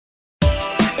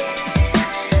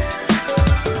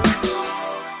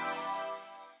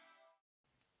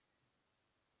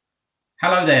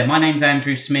Hello there, my name's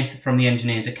Andrew Smith from the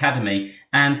Engineers Academy,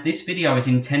 and this video is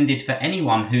intended for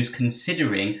anyone who's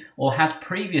considering or has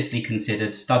previously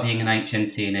considered studying an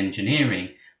HNC in engineering,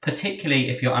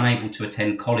 particularly if you're unable to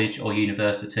attend college or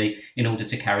university in order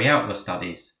to carry out your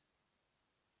studies.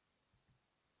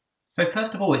 So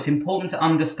first of all, it's important to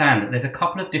understand that there's a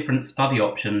couple of different study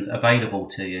options available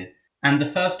to you, and the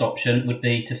first option would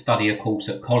be to study a course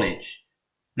at college.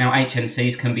 Now,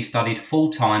 HNCs can be studied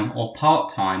full-time or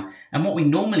part-time, and what we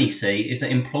normally see is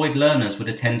that employed learners would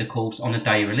attend a course on a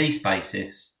day release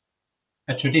basis.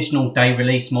 A traditional day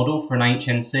release model for an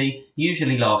HNC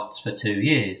usually lasts for 2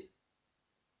 years.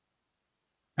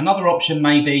 Another option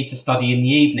may be to study in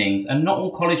the evenings, and not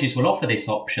all colleges will offer this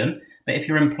option, but if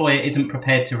your employer isn't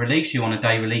prepared to release you on a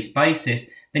day release basis,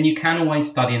 then you can always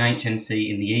study an HNC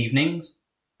in the evenings.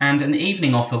 And an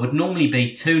evening offer would normally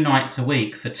be 2 nights a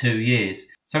week for 2 years,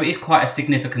 so it is quite a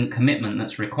significant commitment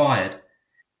that's required.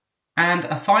 And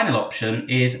a final option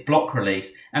is block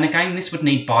release, and again this would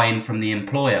need buy-in from the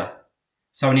employer.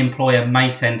 So an employer may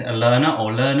send a learner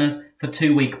or learners for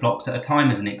 2-week blocks at a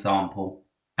time as an example.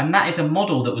 And that is a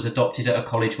model that was adopted at a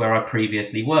college where I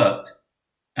previously worked.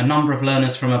 A number of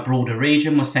learners from a broader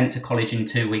region were sent to college in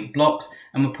 2-week blocks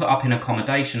and were put up in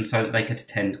accommodation so that they could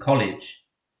attend college.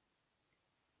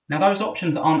 Now, those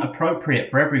options aren't appropriate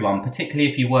for everyone, particularly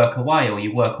if you work away or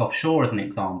you work offshore as an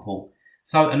example.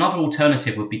 So another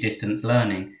alternative would be distance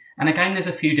learning. And again, there's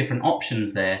a few different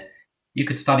options there. You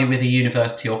could study with a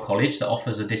university or college that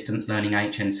offers a distance learning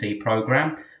HNC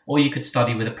program, or you could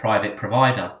study with a private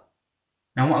provider.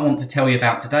 Now, what I want to tell you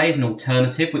about today is an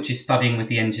alternative, which is studying with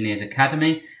the Engineers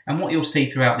Academy. And what you'll see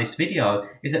throughout this video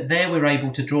is that there we're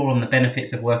able to draw on the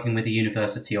benefits of working with a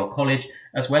university or college,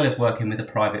 as well as working with a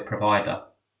private provider.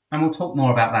 And we'll talk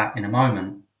more about that in a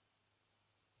moment.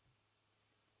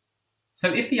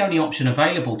 So if the only option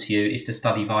available to you is to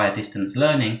study via distance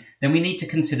learning, then we need to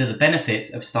consider the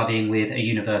benefits of studying with a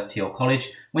university or college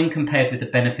when compared with the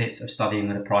benefits of studying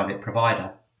with a private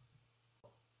provider.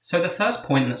 So the first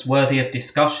point that's worthy of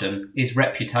discussion is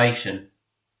reputation.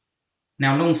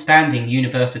 Now, long-standing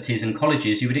universities and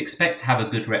colleges you would expect to have a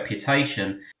good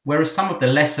reputation, whereas some of the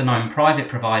lesser-known private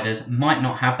providers might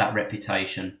not have that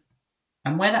reputation.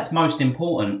 And where that's most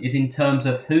important is in terms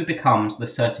of who becomes the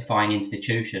certifying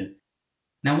institution.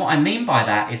 Now, what I mean by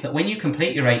that is that when you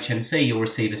complete your HNC, you'll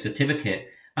receive a certificate,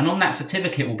 and on that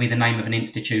certificate will be the name of an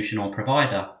institution or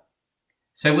provider.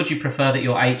 So would you prefer that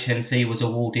your HNC was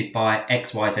awarded by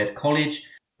XYZ College,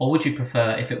 or would you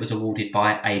prefer if it was awarded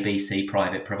by ABC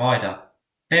private provider?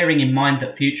 Bearing in mind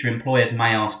that future employers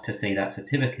may ask to see that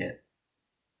certificate.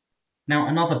 Now,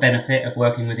 another benefit of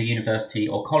working with a university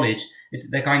or college is that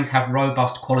they're going to have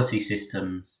robust quality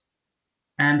systems.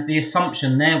 And the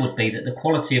assumption there would be that the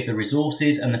quality of the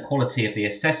resources and the quality of the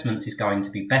assessments is going to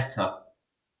be better.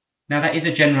 Now, that is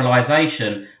a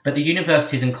generalisation, but the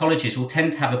universities and colleges will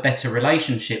tend to have a better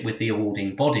relationship with the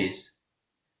awarding bodies.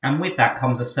 And with that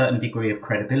comes a certain degree of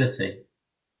credibility.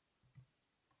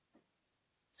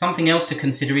 Something else to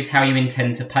consider is how you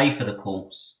intend to pay for the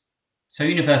course. So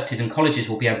universities and colleges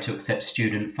will be able to accept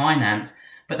student finance,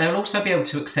 but they'll also be able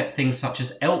to accept things such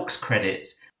as ELKS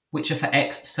credits, which are for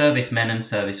ex-servicemen and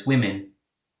servicewomen.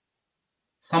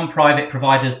 Some private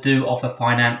providers do offer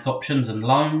finance options and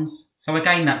loans, so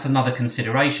again that's another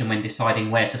consideration when deciding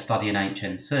where to study an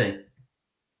HNC.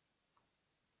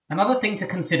 Another thing to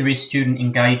consider is student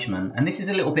engagement, and this is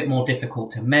a little bit more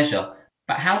difficult to measure,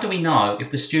 but how do we know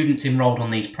if the students enrolled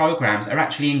on these programs are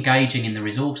actually engaging in the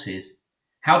resources?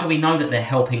 How do we know that they're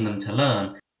helping them to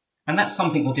learn? And that's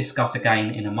something we'll discuss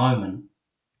again in a moment.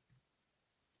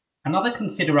 Another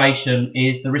consideration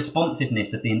is the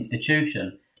responsiveness of the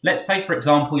institution. Let's say, for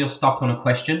example, you're stuck on a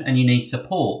question and you need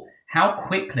support. How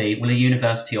quickly will a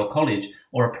university or college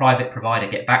or a private provider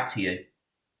get back to you?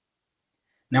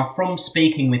 Now, from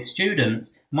speaking with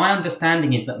students, my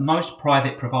understanding is that most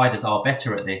private providers are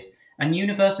better at this, and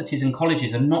universities and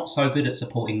colleges are not so good at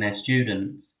supporting their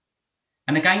students.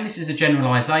 And again, this is a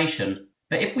generalisation,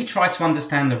 but if we try to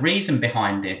understand the reason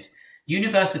behind this,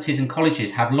 universities and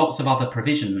colleges have lots of other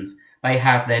provisions. They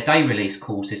have their day release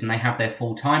courses and they have their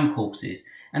full-time courses,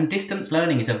 and distance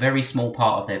learning is a very small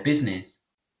part of their business.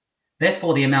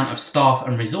 Therefore, the amount of staff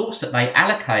and resource that they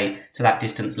allocate to that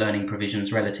distance learning provision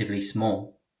is relatively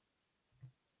small.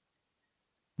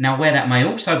 Now, where that may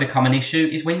also become an issue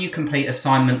is when you complete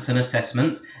assignments and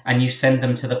assessments and you send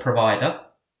them to the provider.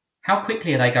 How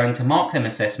quickly are they going to mark them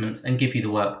assessments and give you the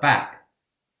work back?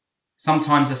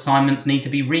 Sometimes assignments need to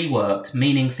be reworked,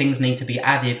 meaning things need to be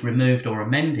added, removed or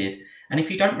amended, and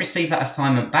if you don't receive that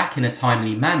assignment back in a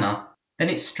timely manner, then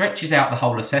it stretches out the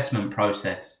whole assessment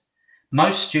process.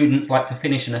 Most students like to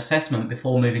finish an assessment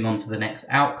before moving on to the next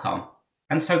outcome,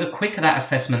 and so the quicker that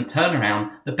assessment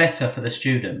turnaround, the better for the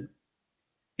student.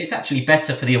 It's actually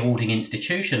better for the awarding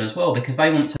institution as well, because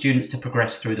they want students to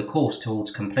progress through the course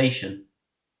towards completion.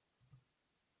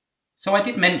 So I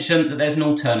did mention that there's an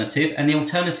alternative, and the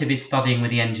alternative is studying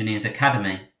with the Engineers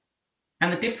Academy.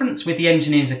 And the difference with the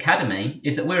Engineers Academy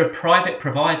is that we're a private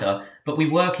provider, but we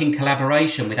work in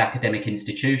collaboration with academic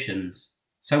institutions.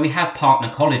 So we have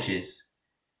partner colleges.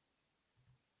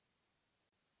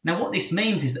 Now what this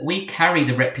means is that we carry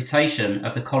the reputation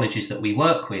of the colleges that we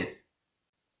work with.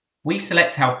 We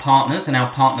select our partners and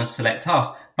our partners select us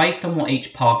based on what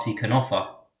each party can offer.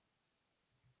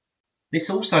 This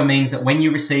also means that when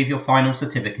you receive your final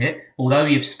certificate, although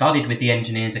you've studied with the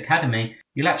Engineers Academy,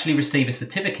 you'll actually receive a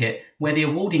certificate where the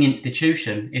awarding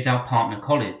institution is our partner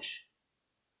college.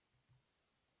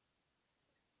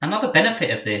 Another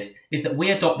benefit of this is that we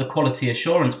adopt the quality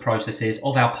assurance processes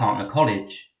of our partner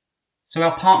college. So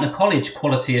our partner college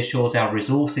quality assures our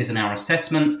resources and our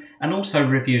assessments, and also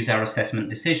reviews our assessment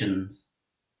decisions.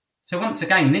 So once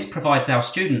again, this provides our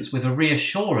students with a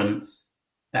reassurance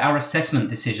that our assessment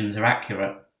decisions are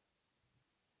accurate.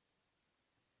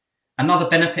 Another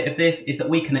benefit of this is that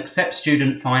we can accept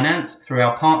student finance through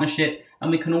our partnership,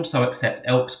 and we can also accept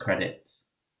ELPS credits.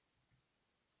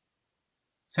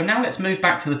 So now let's move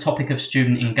back to the topic of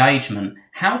student engagement.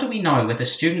 How do we know whether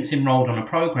students enrolled on a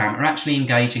programme are actually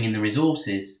engaging in the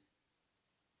resources?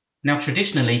 Now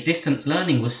traditionally, distance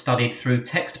learning was studied through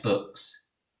textbooks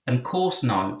and course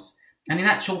notes, and in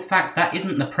actual fact that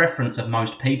isn't the preference of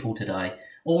most people today.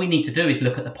 All we need to do is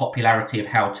look at the popularity of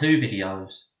how-to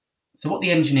videos. So what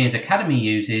the Engineers Academy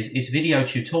uses is video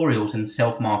tutorials and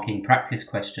self-marking practice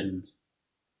questions.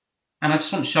 And I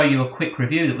just want to show you a quick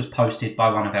review that was posted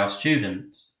by one of our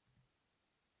students.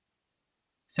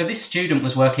 So this student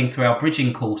was working through our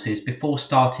bridging courses before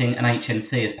starting an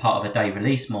HNC as part of a day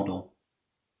release model.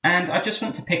 And I just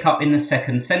want to pick up in the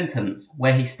second sentence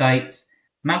where he states,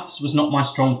 "Maths was not my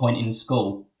strong point in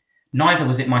school. Neither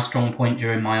was it my strong point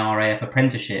during my RAF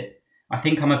apprenticeship. I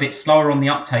think I'm a bit slower on the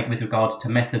uptake with regards to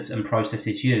methods and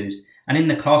processes used, and in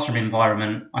the classroom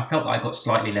environment, I felt that I got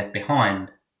slightly left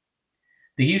behind."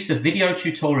 The use of video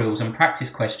tutorials and practice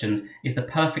questions is the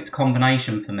perfect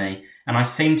combination for me, and I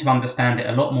seem to understand it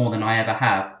a lot more than I ever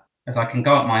have, as I can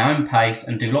go at my own pace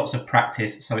and do lots of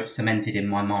practice so it's cemented in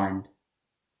my mind.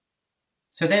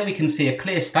 So there we can see a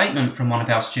clear statement from one of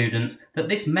our students that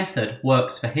this method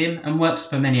works for him and works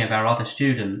for many of our other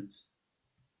students.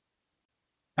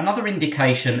 Another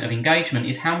indication of engagement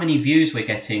is how many views we're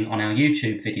getting on our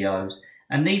YouTube videos,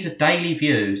 and these are daily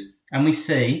views, and we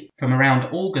see from around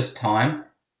August time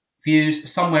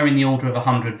views somewhere in the order of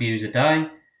 100 views a day,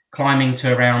 climbing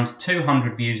to around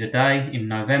 200 views a day in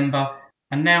November,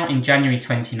 and now in January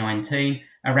 2019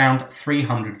 around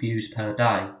 300 views per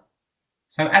day.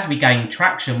 So as we gain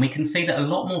traction, we can see that a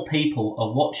lot more people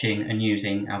are watching and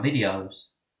using our videos.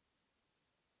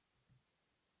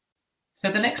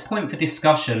 So the next point for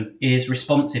discussion is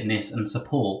responsiveness and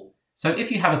support. So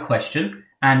if you have a question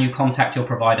and you contact your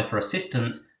provider for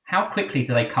assistance, how quickly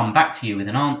do they come back to you with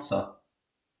an answer?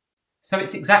 So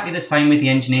it's exactly the same with the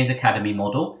Engineers Academy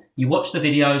model. You watch the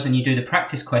videos and you do the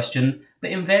practice questions, but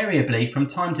invariably from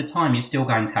time to time you're still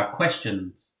going to have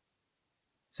questions.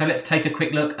 So let's take a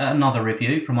quick look at another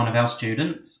review from one of our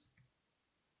students.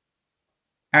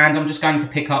 And I'm just going to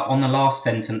pick up on the last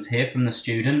sentence here from the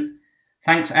student.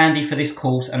 "Thanks Andy for this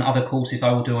course and other courses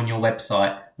I will do on your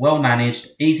website. Well managed,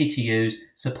 easy to use,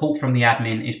 support from the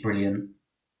admin is brilliant."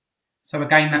 So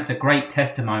again, that's a great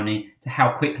testimony to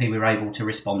how quickly we're able to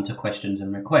respond to questions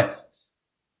and requests.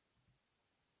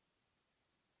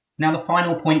 Now the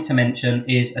final point to mention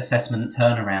is assessment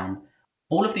turnaround.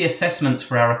 All of the assessments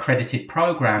for our accredited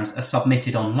programs are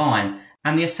submitted online,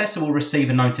 and the assessor will receive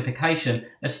a notification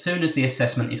as soon as the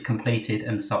assessment is completed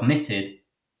and submitted.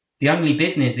 The only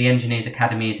business the Engineers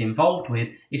Academy is involved with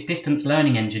is distance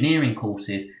learning engineering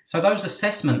courses, so those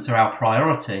assessments are our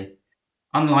priority.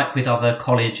 Unlike with other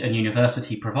college and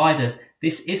university providers,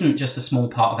 this isn't just a small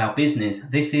part of our business,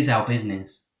 this is our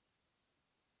business.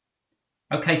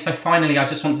 Okay, so finally I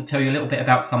just want to tell you a little bit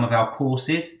about some of our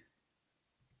courses.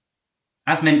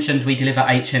 As mentioned, we deliver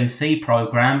HNC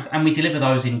programs, and we deliver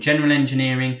those in general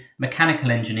engineering,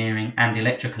 mechanical engineering and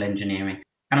electrical engineering.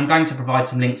 And I'm going to provide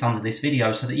some links under this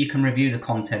video so that you can review the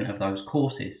content of those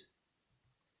courses.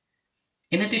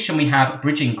 In addition, we have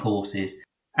bridging courses,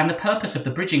 and the purpose of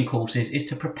the bridging courses is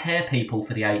to prepare people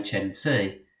for the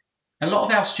HNC. A lot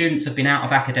of our students have been out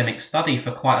of academic study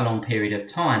for quite a long period of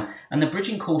time, and the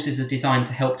bridging courses are designed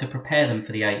to help to prepare them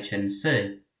for the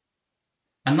HNC.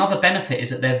 Another benefit is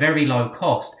that they're very low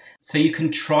cost, So you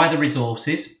can try the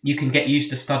resources, you can get used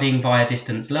to studying via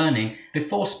distance learning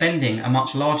before spending a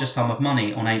much larger sum of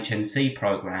money on HNC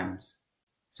programs.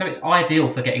 So it's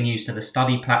ideal for getting used to the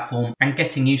study platform and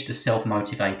getting used to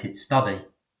self-motivated study.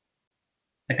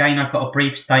 Again, I've got a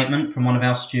brief statement from one of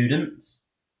our students.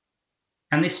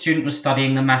 And this student was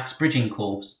studying the Maths Bridging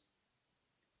course.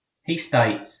 He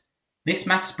states, "This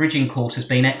Maths Bridging course has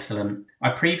been excellent.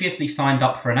 I previously signed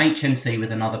up for an HNC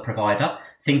with another provider,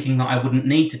 thinking that I wouldn't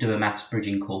need to do a Maths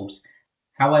Bridging course.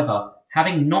 However,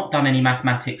 having not done any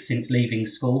mathematics since leaving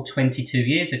school 22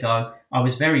 years ago, I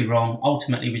was very wrong,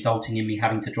 ultimately resulting in me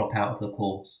having to drop out of the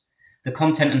course. The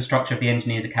content and structure of the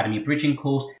Engineers Academy Bridging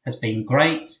course has been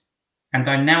great, and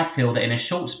I now feel that in a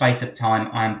short space of time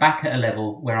I am back at a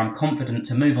level where I'm confident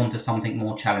to move on to something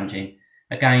more challenging.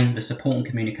 Again, the support and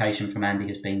communication from Andy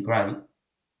has been great."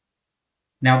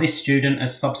 Now this student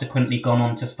has subsequently gone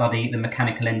on to study the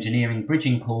Mechanical Engineering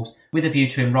Bridging course with a view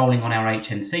to enrolling on our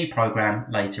HNC programme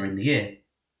later in the year.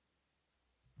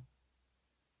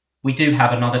 We do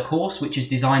have another course which is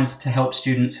designed to help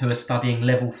students who are studying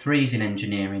level 3s in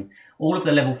engineering. All of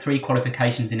the level 3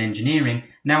 qualifications in engineering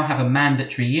now have a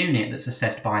mandatory unit that's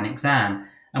assessed by an exam,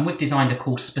 and we've designed a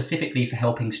course specifically for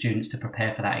helping students to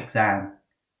prepare for that exam.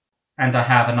 And I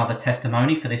have another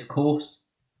testimony for this course.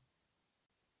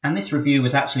 And this review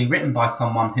was actually written by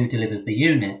someone who delivers the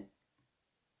unit.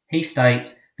 He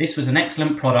states, "This was an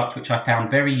excellent product which I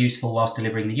found very useful whilst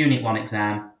delivering the Unit 1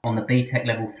 exam on the BTEC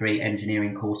Level 3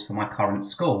 engineering course for my current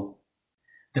school.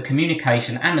 The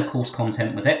communication and the course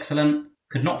content was excellent,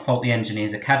 could not fault the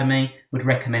Engineers Academy, would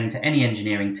recommend to any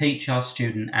engineering teacher,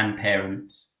 student and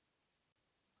parents."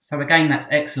 So again,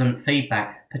 that's excellent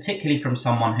feedback, particularly from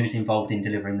someone who's involved in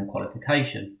delivering the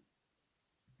qualification.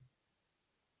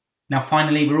 Now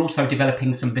finally, we're also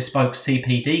developing some bespoke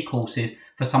CPD courses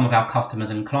for some of our customers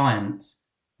and clients.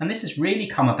 And this has really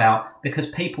come about because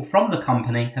people from the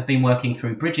company have been working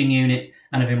through bridging units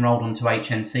and have enrolled onto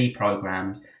HNC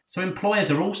programs. So employers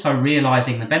are also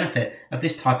realising the benefit of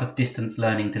this type of distance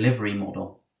learning delivery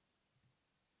model.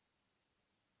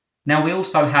 Now we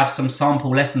also have some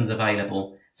sample lessons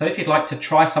available. So if you'd like to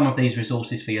try some of these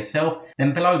resources for yourself,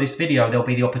 then below this video there'll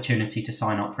be the opportunity to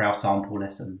sign up for our sample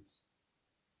lessons.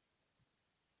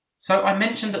 So I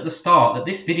mentioned at the start that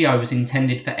this video was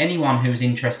intended for anyone who is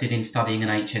interested in studying an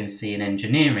HNC in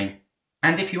engineering.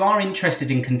 And if you are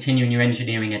interested in continuing your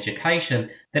engineering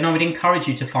education, then I would encourage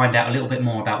you to find out a little bit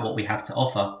more about what we have to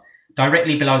offer.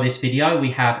 Directly below this video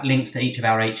we have links to each of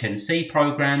our HNC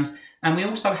programs, and we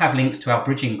also have links to our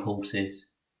bridging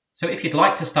courses. So if you'd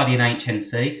like to study an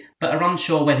HNC, but are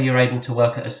unsure whether you're able to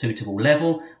work at a suitable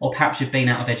level, or perhaps you've been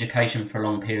out of education for a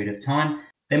long period of time,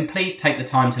 then please take the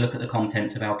time to look at the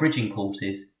contents of our bridging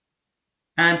courses.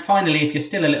 And finally, if you're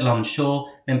still a little unsure,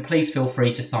 then please feel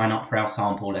free to sign up for our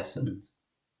sample lessons.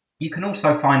 You can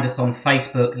also find us on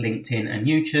Facebook, LinkedIn and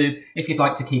YouTube if you'd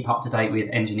like to keep up to date with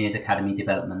Engineers Academy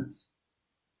developments.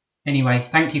 Anyway,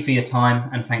 thank you for your time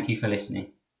and thank you for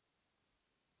listening.